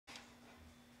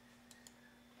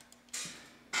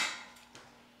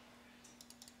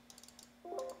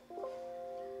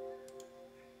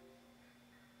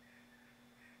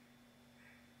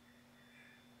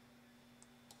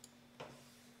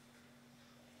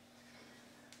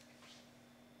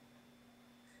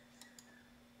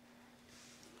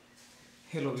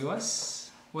Hello viewers,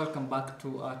 welcome back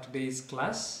to today's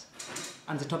class,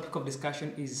 and the topic of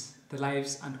discussion is the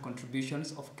lives and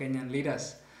contributions of Kenyan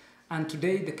leaders. And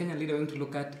today the Kenyan leader we're going to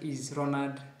look at is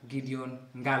Ronald Gideon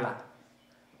Ngala.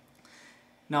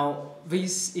 Now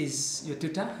this is your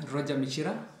tutor Roger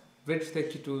Michira, ready to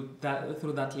take you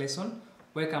through that lesson.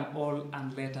 Welcome all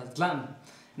and let us learn.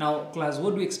 Now class,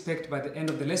 what do we expect by the end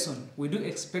of the lesson? We do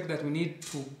expect that we need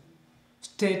to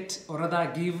state, or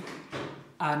rather give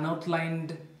an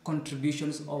outlined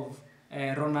contributions of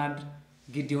Ronald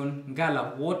Gideon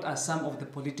Ngala. What are some of the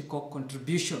political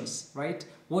contributions, right?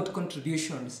 What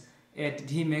contributions did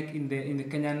he make in the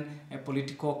Kenyan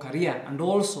political career? And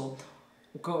also,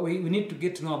 we need to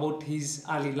get to know about his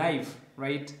early life,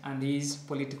 right? And his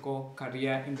political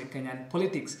career in the Kenyan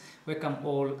politics. Welcome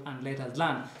all and let us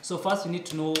learn. So first, we need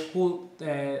to know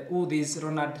who this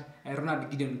Ronald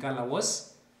Gideon Ngala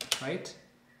was, right?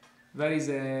 That is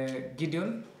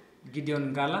Gideon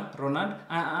Ngala, Ronald.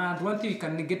 And one thing you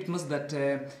can get to know is that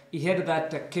he had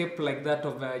that cape like that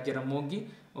of Jaramogi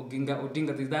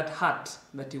Odinga. There's that hat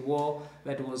that he wore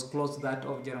that was close to that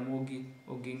of Jaramogi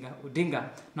Odinga.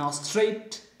 Now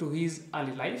straight to his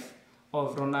early life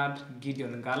of Ronald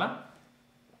Gideon Ngala.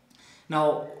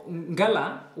 Now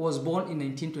Ngala was born in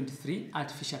 1923 at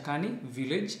Fishakani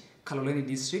village, Kaloleni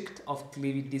district of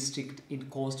Kilifi district in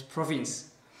Coast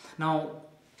province. Now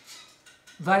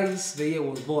that is the year he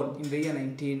was born, in the year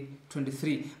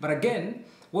 1923. But again,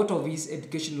 what of his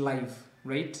education life,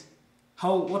 right?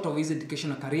 What of his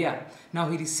educational career? Now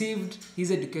he received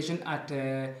his education at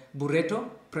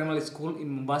Bureto Primary School in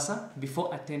Mombasa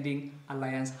before attending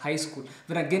Alliance High School.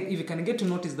 Then again, if you can get to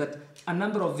notice that a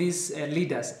number of these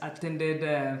leaders attended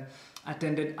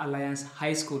Alliance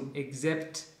High School,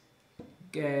 except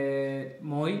Daniel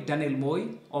Moi,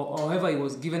 or however he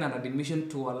was given an admission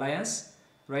to Alliance,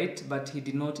 right? But he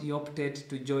did not, he opted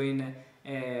to join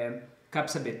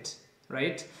Kapsabet,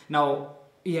 right? Now,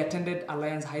 he attended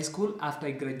Alliance High School after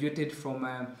he graduated from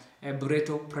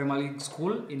Bureto Primary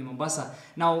School in Mombasa.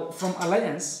 Now, from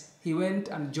Alliance, he went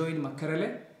and joined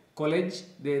Makerere College,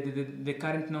 the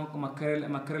current now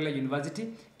Makerere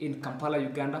University in Kampala,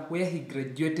 Uganda, where he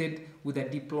graduated with a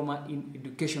diploma in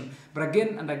education. But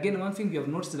again and again, one thing we have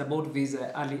noticed about these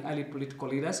early political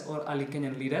leaders or early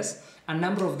Kenyan leaders, a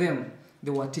number of them, they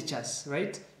were teachers,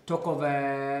 right? Talk of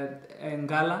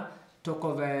Ngala, talk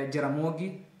of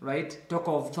Jaramogi, right? Talk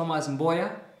of Thomas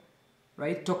Mboya,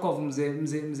 right? Talk of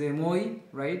Mzee Moi,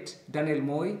 right? Daniel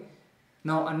Moi.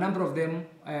 Now, a number of them,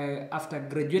 after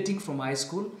graduating from high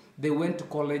school, they went to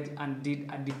college and did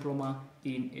a diploma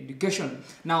in education.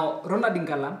 Now, Ronald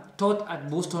Ngala taught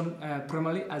at Boston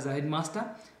Primary as a headmaster,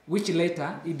 which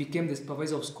later he became the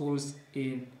supervisor of schools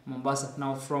in Mombasa.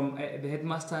 Now from the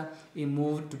headmaster, he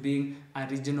moved to being a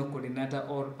regional coordinator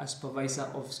or a supervisor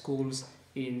of schools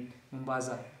in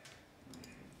Mombasa.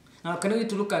 Now can we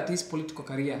look at his political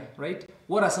career, right?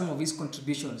 What are some of his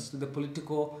contributions to the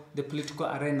political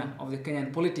arena of the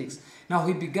Kenyan politics? Now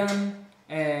he began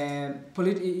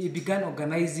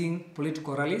organizing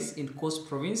political rallies in Coast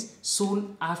province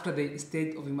soon after the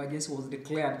state of emergency was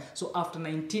declared. So after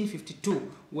 1952,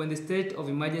 when the state of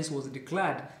emergency was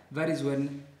declared, that is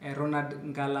when Ronald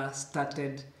Ngala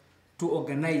started to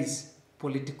organize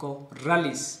political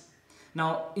rallies.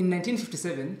 Now in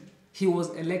 1957, he was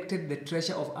elected the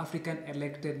treasurer of African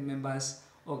Elected Members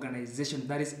Organization,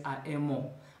 that is AEMO.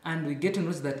 And we get to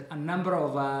notice that a number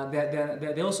of, there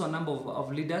are also a number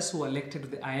of leaders who were elected to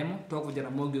the AEMO. Talk of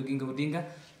Jaramogi Odinga,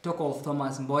 talk of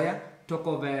Thomas Mboya, talk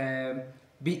of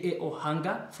B.A.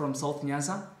 Ohanga from South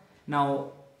Nyanza.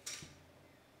 Now,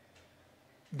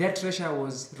 their treasurer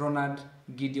was Ronald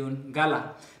Gideon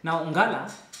Ngala. Now,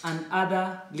 Ngala and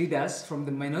other leaders from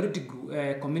the minority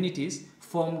communities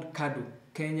formed KADU,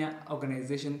 Kenya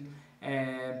Organization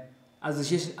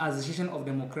Association of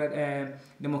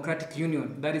Democratic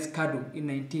Union, that is KADU, in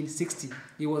 1960.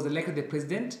 He was elected the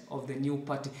president of the new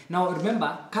party. Now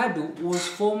remember, KADU was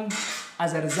formed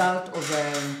as a result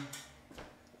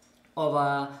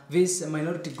of these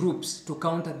minority groups to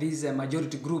counter these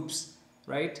majority groups,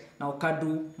 right? Now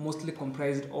KADU mostly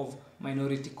comprised of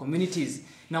minority communities.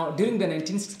 Now during the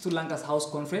 1962 Lancaster House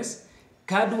Conference,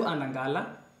 KADU and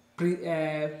Ngala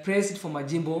praised for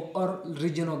Majimbo or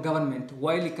regional government,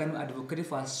 while he can advocate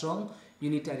for a strong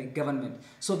unitary government.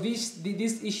 So this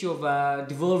issue of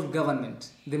devolved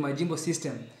government, the Majimbo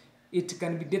system, it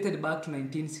can be dated back to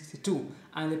 1962,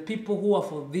 and the people who are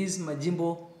for this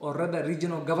Majimbo or rather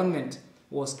regional government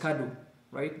was KADU,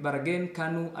 right? But again,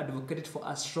 KANU advocated for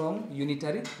a strong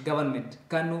unitary government.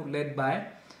 KANU led by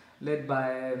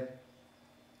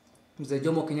Mzee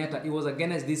Jomo Kenyatta, he was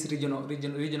against this regional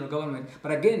government.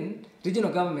 But again,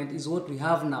 regional government is what we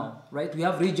have now, right? We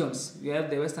have regions. We have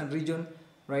the Western region,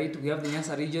 right? We have the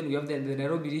Nyasa region. We have the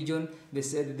Nairobi region,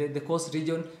 the Coast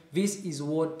region. This is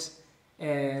what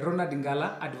Ronald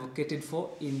Ngala advocated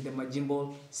for in the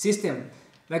Majimbo system.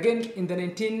 Again, in the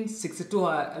 1962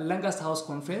 Lancaster House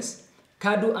Conference,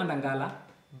 Kadu and Ngala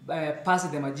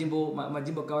passed the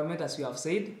Majimbo government, as we have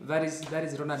said. That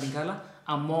is Ronald Ngala,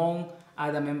 among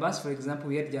other members. For example,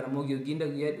 we had Jaramogi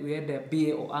Oginga, we had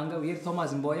B.A. Oanga, we had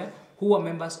Thomas Mboya, who were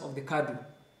members of the Kadu,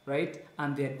 right?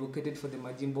 And they advocated for the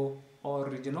Majimbo or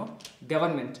regional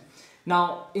government.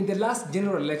 Now, in the last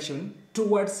general election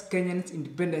towards Kenyan's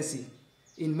independence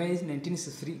in May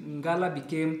 1963, Ngala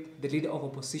became the leader of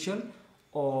opposition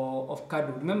of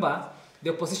Kadu. Remember,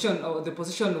 the opposition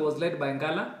was led by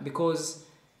Ngala because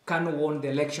Kanu won the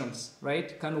elections,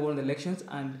 right? Kanu won the elections,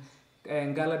 and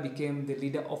Ngala became the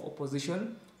leader of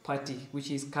opposition party,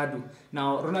 which is Kadu.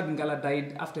 Now, Ronald Ngala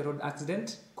died after a road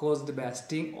accident caused by a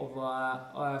sting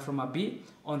from a bee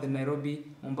on the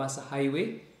Nairobi-Mombasa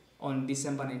highway on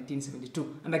December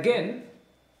 1972. And again,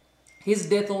 his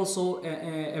death also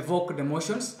evoked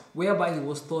emotions, whereby he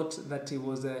was thought that he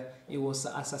was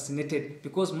assassinated,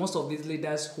 because most of these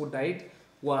leaders who died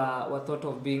were thought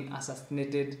of being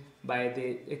assassinated by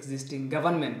the existing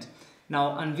government.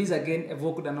 Now, and this again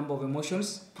evoked a number of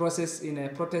emotions, protest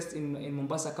in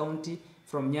Mombasa County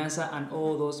from Nyasa and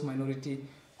all those minority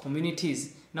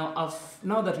communities. Now,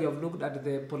 now that we have looked at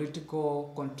the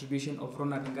political contribution of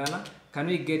Ronald Ngala, can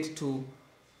we get to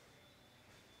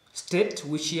state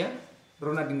which year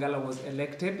Ronald Ngala was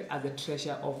elected as the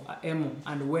treasurer of AEMO,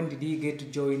 and when did he get to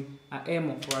join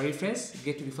AEMO? For a reference,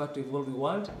 get to refer to Evolving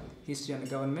World, History and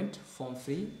Government, Form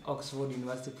 3, Oxford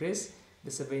University Press,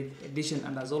 the 7th edition.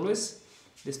 And as always,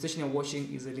 the station you're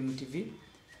watching is Elimu TV,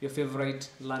 your favorite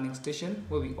learning station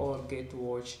where we all get to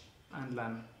watch and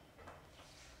learn.